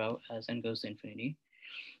to 0 as n goes to infinity.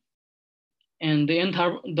 And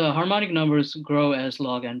the harmonic numbers grow as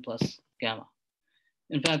log n plus gamma.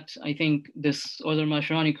 In fact, I think this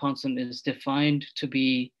Euler-Mascherani constant is defined to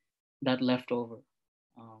be that leftover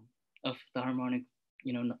of the harmonic,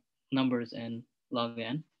 numbers in log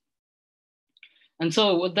n. And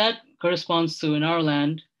so what that corresponds to in our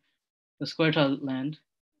land, the square tile land,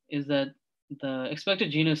 is that the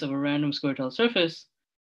expected genus of a random square tile surface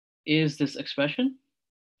is this expression.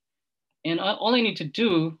 And all I need to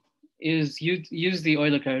do is use the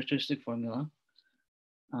Euler characteristic formula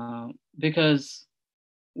because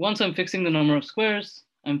once I'm fixing the number of squares,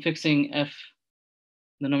 I'm fixing f,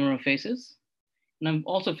 the number of faces. And I'm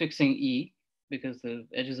also fixing E because the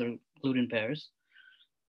edges are glued in pairs.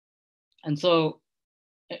 And so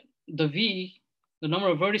the V, the number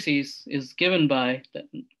of vertices, is given by the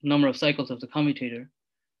number of cycles of the commutator,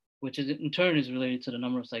 which is in turn is related to the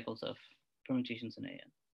number of cycles of permutations in AN.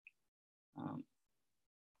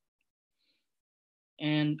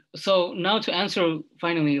 And so now to answer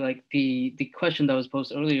finally the question that was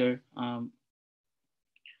posed earlier,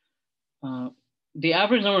 the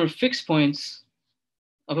average number of fixed points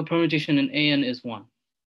of a permutation in AN is 1.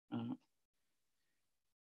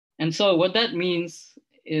 And so what that means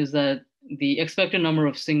is that the expected number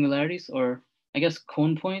of singularities, or I guess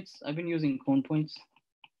cone points, I've been using cone points,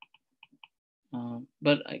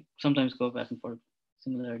 but I sometimes go back and forth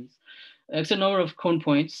singularities. Expected number of cone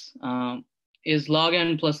points is log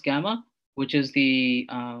n plus gamma, which is the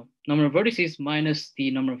number of vertices minus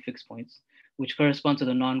the number of fixed points, which correspond to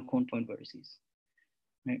the non-cone point vertices,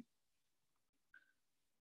 right?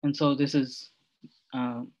 And so this is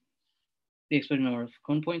the expected number of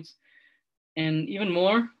cone points. And even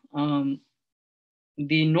more,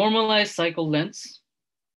 the normalized cycle lengths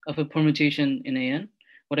of a permutation in AN.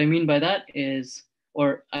 What I mean by that is,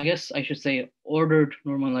 or I guess I should say ordered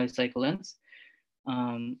normalized cycle lengths,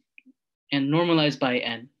 and normalized by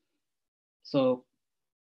n. So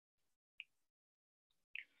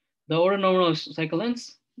the ordered normalized cycle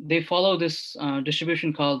lengths, they follow this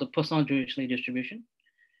distribution called the Poisson-Dirichlet distribution,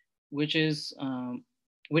 which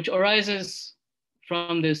arises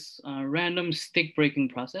from this random stick breaking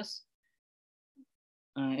process.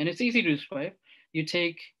 And it's easy to describe. You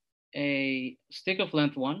take a stick of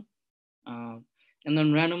length 1 and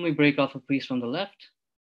then randomly break off a piece from the left,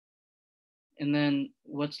 and then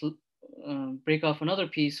break off another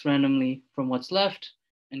piece randomly from what's left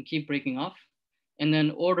and keep breaking off, and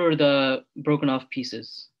then order the broken off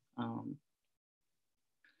pieces.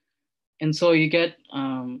 And so you get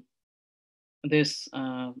this,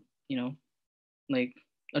 like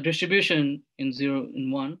a distribution in 0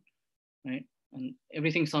 and 1, right? And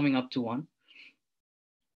everything summing up to 1.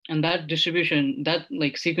 And that distribution, that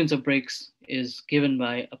like sequence of breaks is given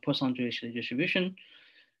by a Poisson-Dirichlet distribution.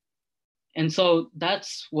 And so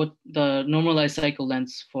that's what the normalized cycle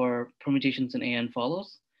lengths for permutations in AN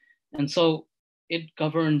follows. And so it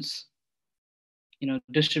governs,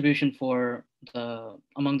 distribution for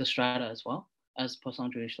among the strata as well as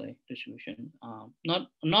Poisson-Dirichlet distribution. Not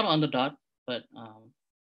on the dot, but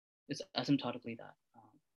it's asymptotically that.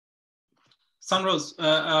 Sunrose,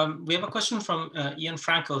 we have a question from Ian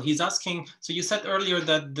Frankel. He's asking, so you said earlier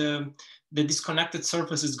that the disconnected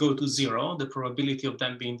surfaces go to 0. The probability of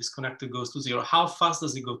them being disconnected goes to 0. How fast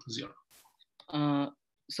does it go to 0?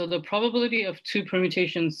 So the probability of two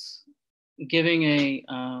permutations giving a,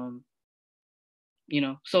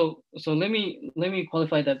 so let me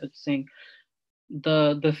qualify that by saying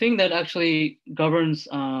the thing that actually governs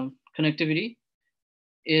connectivity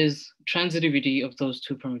is transitivity of those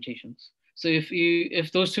two permutations. So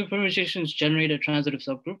if those two permutations generate a transitive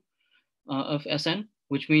subgroup of Sn,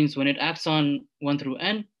 which means when it acts on 1 through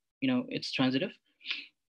n, it's transitive,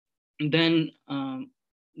 then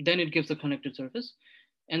it gives a connected surface.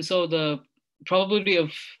 And so the probability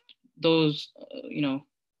of those,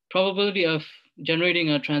 probability of generating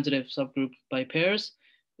a transitive subgroup by pairs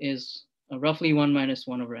is roughly 1 minus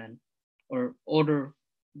 1 over n, or order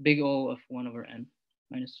big O of 1 over n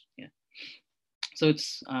minus, yeah. So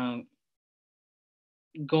it's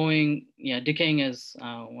decaying as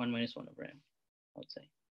 1 minus 1 over n, I would say.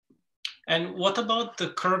 And what about the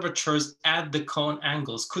curvatures at the cone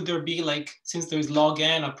angles? Could there be, like, since there's log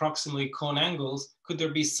n approximately cone angles, could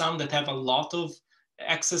there be some that have a lot of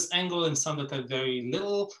excess angle and some that have very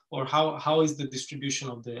little? Or how is the distribution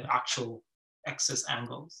of the actual excess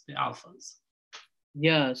angles, the alphas?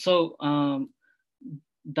 Yeah, so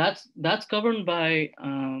that's governed by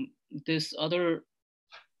this other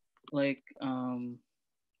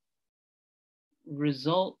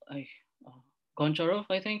result, Goncharov,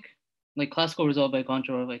 I think, like classical result by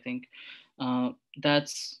Goncharov, I think.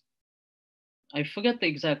 That's, I forget the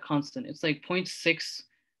exact constant. It's like 0.6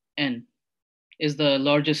 n is the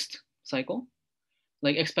largest cycle,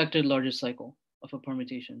 like expected largest cycle of a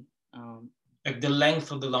permutation. Like the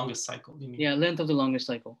length of the longest cycle, you mean? Yeah, length of the longest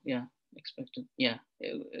cycle, yeah, expected, yeah.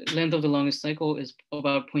 Length of the longest cycle is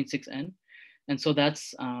about 0.6 n. And so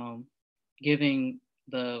that's giving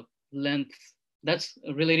the length, that's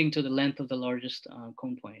relating to the length of the largest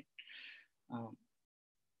cone point.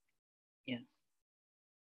 Yeah.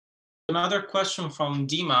 Another question from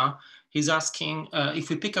Dima. He's asking, if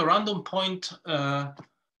we pick a random point on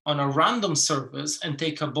a random surface and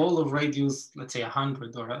take a ball of radius, let's say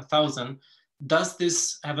 100 or 1,000, does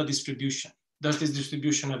this have a distribution? Does this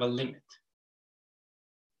distribution have a limit?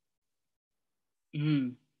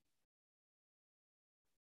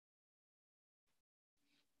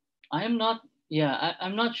 I'm not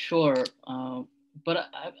sure, but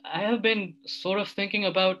I have been sort of thinking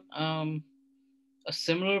about a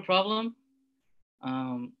similar problem.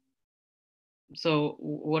 So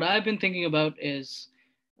what I've been thinking about is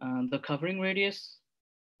the covering radius,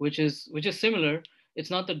 which is similar. It's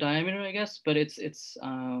not the diameter, I guess, but it's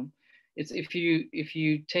if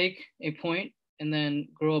you take a point and then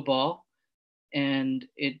grow a ball, and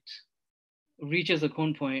it reaches a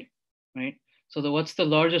cone point, right? So what's the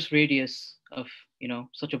largest radius of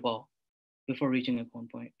such a ball before reaching a cone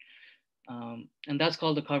point? And that's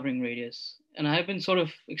called the covering radius. And I've been sort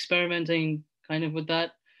of experimenting kind of with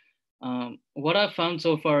that. What I've found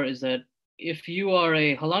so far is that if you are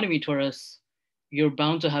a holonomy torus, you're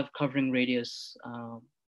bound to have covering radius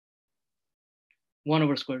 1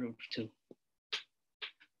 over square root of 2.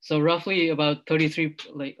 So roughly about 33,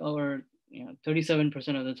 like, or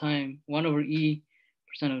 37% of the time, 1 over e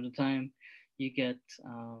percent of the time, you get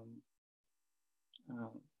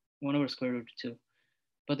 1 over square root of 2.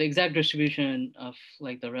 But the exact distribution of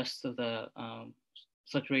like the rest of the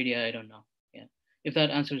such radii, I don't know. Yeah, if that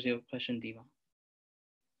answers your question, Dima.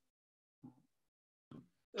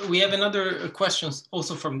 We have another question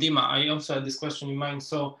also from Dima. I also had this question in mind.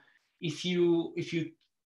 So if you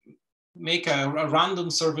make a random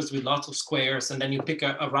surface with lots of squares and then you pick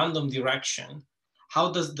a random direction, how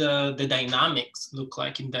does the dynamics look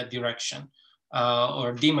like in that direction?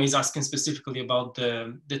 Or Dima is asking specifically about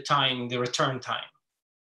the time, the return time.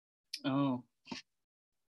 Oh,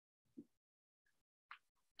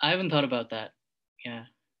 I haven't thought about that. Yeah.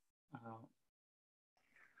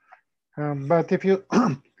 But if you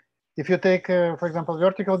if you take, for example,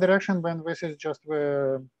 vertical direction, when this is just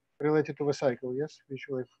related to the cycle, yes,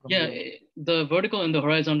 visually. Yeah, the vertical and the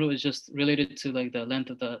horizontal is just related to like the length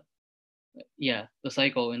of the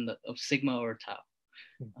cycle of sigma or tau,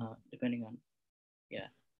 depending on, yeah.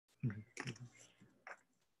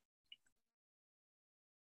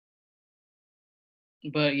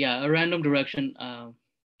 But yeah, a random direction,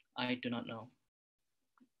 I do not know.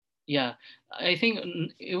 Yeah, I think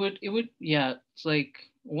it would, yeah, it's like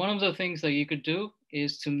one of the things that you could do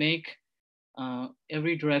is to make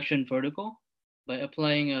every direction vertical by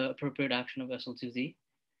applying an appropriate action of SL2Z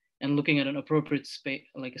and looking at an appropriate space,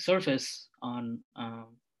 like a surface on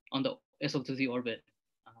the SL2Z orbit.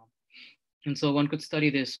 And so one could study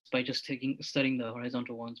this by just studying the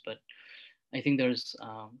horizontal ones, but I think there's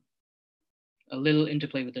a little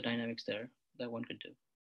interplay with the dynamics there that one could do.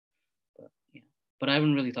 But yeah, but I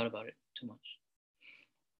haven't really thought about it too much.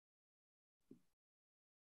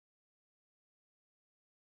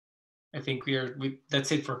 I think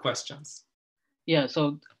that's it for questions. Yeah,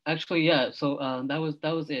 so actually, yeah, so that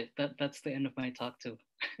was it. That's the end of my talk too.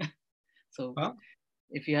 So well,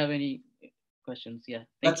 if you have any questions, yeah.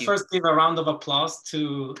 Let's first give a round of applause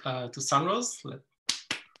to Sunrose.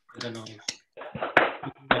 I don't know if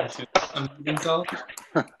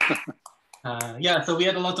yeah, so we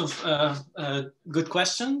had a lot of good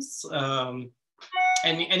questions.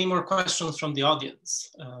 Any more questions from the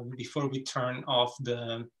audience before we turn off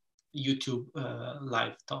the YouTube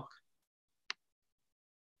live talk?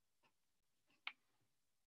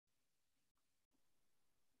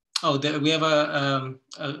 Oh, we have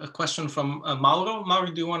a question from Mauro. Mauro,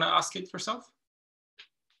 do you want to ask it yourself?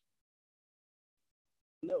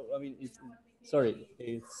 No, I mean, sorry,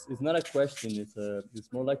 it's not a question.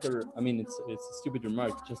 It's more like it's a stupid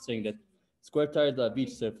remark, just saying that square-tired are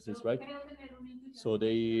beach surfaces, right? So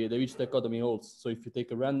they reach dichotomy holes. So if you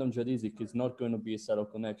take a random geodesic, it's not going to be a saddle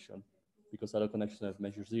connection because saddle connection has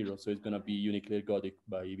measure 0. So it's going to be uniquely ergodic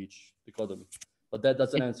by each dichotomy. But that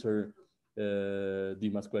doesn't answer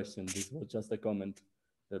Dima's question. This was just a comment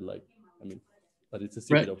that, like, but it's a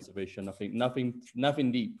stupid observation.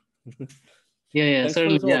 Nothing deep. Yeah. Thanks for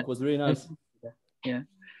the talk. It was really nice. Yeah.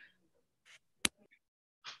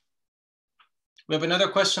 We have another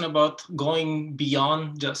question about going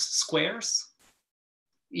beyond just squares.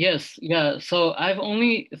 Yes. Yeah. So I've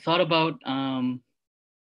only thought about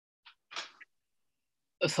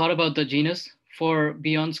the genus for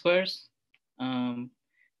beyond squares.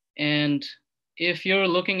 And if you're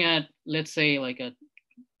looking at, let's say, like a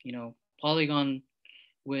polygon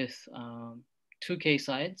with 2k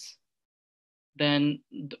sides, then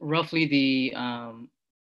roughly the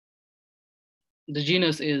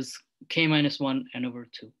genus is k minus 1 n over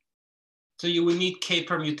 2. So you would need k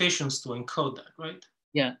permutations to encode that, right?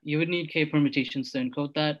 Yeah, you would need k permutations to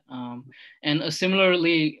encode that. And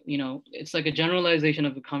similarly, it's like a generalization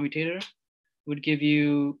of the commutator would give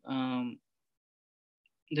you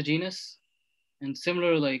the genus, and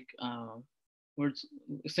similar like words,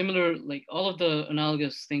 similar like all of the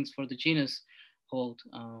analogous things for the genus hold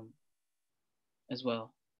as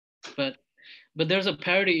well. But there's a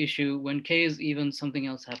parity issue. When k is even, something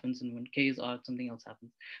else happens, and when k is odd, something else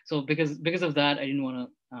happens. So because of that, I didn't want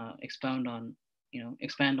to expand on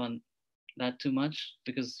that too much,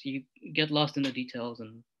 because you get lost in the details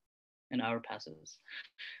and an hour passes.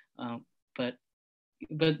 But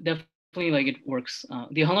definitely, like, it works.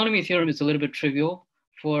 The holonomy theorem is a little bit trivial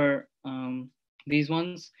for these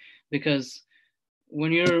ones, because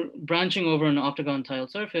when you're branching over an octagon tile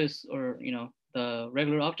surface, or the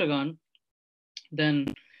regular octagon,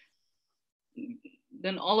 then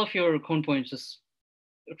all of your cone points just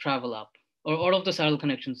travel up, or all of the saddle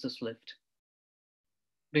connections just lift,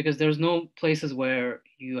 because there's no places where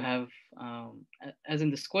you have, as in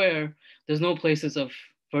the square, there's no places of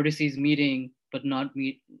vertices meeting but not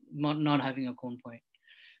having a cone point.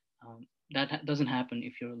 That doesn't happen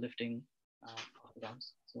if you're lifting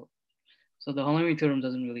octagons. So the Holonomy theorem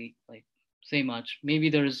doesn't really say much. Maybe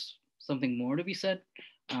there's something more to be said,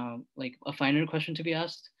 like a finer question to be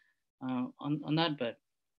asked on that, but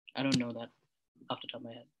I don't know that off the top of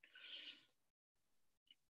my head.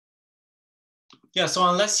 Yeah, so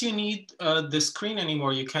unless you need the screen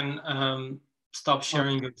anymore, you can stop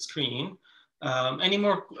sharing your screen. Any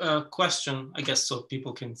more question, I guess, so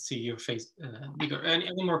people can see your face bigger.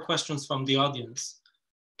 Any more questions from the audience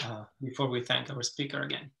before we thank our speaker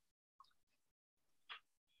again?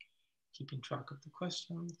 Keeping track of the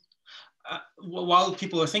questions. While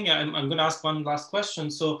people are thinking, I'm going to ask one last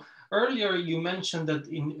question. So earlier you mentioned that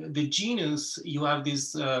in the genus, you have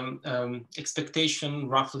this expectation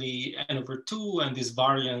roughly n/2 and this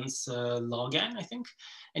variance log n, I think.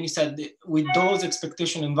 And you said with those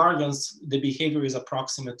expectation and variance, the behavior is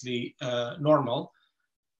approximately normal,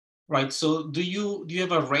 right? So do you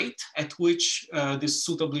have a rate at which this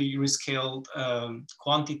suitably rescaled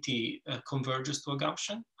quantity converges to a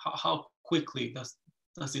Gaussian? How quickly does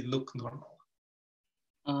it look normal?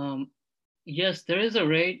 Yes, there is a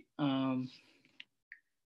rate,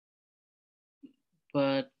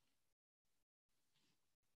 but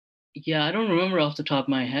yeah, I don't remember off the top of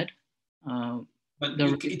my head. But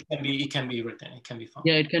it can be written. It can be found.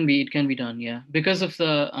 Yeah, it can be done. Yeah, because of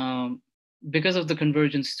the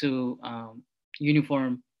convergence to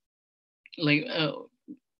uniform,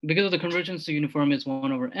 because of the convergence to uniform is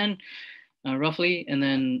 1/n, roughly, and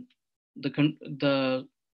then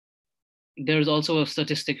there's also a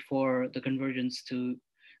statistic for the convergence to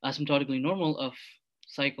asymptotically normal of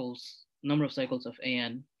cycles, number of cycles of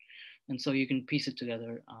an, and so you can piece it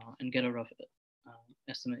together and get a rough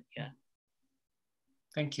estimate. Yeah.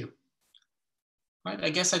 Thank you. Right, I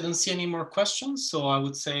guess I don't see any more questions, so I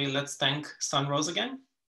would say let's thank Sunrose again.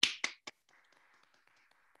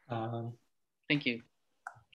 Thank you.